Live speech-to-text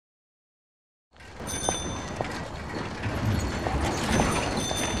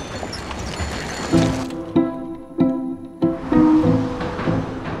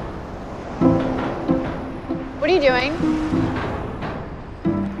doing?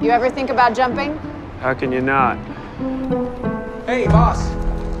 You ever think about jumping? How can you not? Hey, boss.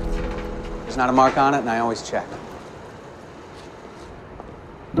 There's not a mark on it, and I always check.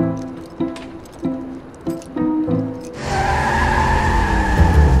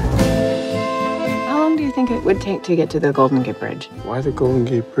 How long do you think it would take to get to the Golden Gate Bridge? Why the Golden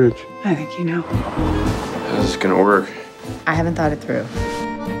Gate Bridge? I think you know. How's this gonna work? I haven't thought it through.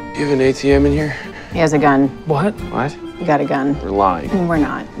 You have an ATM in here? He has a gun. What? What? You got a gun. We're lying. We're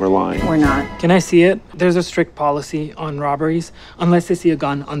not. We're lying. We're not. Can I see it? There's a strict policy on robberies. Unless they see a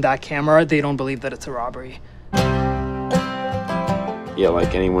gun on that camera, they don't believe that it's a robbery. Yeah,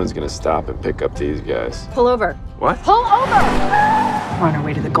 like anyone's gonna stop and pick up these guys. Pull over. What? Pull over! We're on our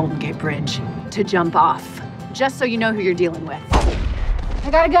way to the Golden Gate Bridge to jump off. Just so you know who you're dealing with. I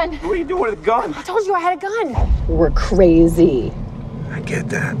got a gun. What are you doing with a gun? I told you I had a gun. We're crazy. I get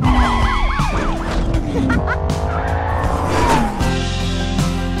that.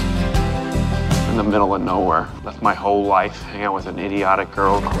 In the middle of nowhere. Left my whole life hanging out with an idiotic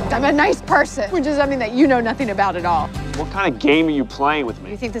girl. I'm a nice person, which is something that you know nothing about at all. What kind of game are you playing with You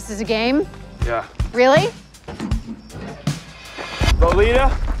me? think this is a game? Yeah. Really?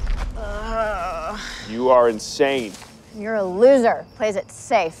 Lolita? You are insane. You're a loser. Plays it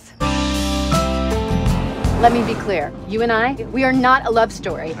safe. Let me be clear. You and I, we are not a love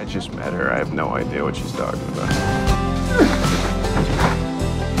story. I just met her. I have no idea what she's talking about.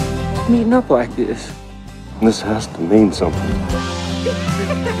 Meeting up like this. This has to mean something.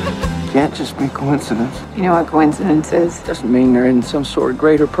 Can't just be coincidence. You know what coincidence is? Doesn't mean they're in some sort of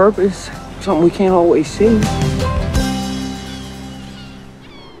greater purpose. Something we can't always see.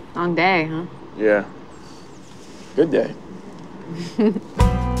 Long day, huh? Yeah. Good day.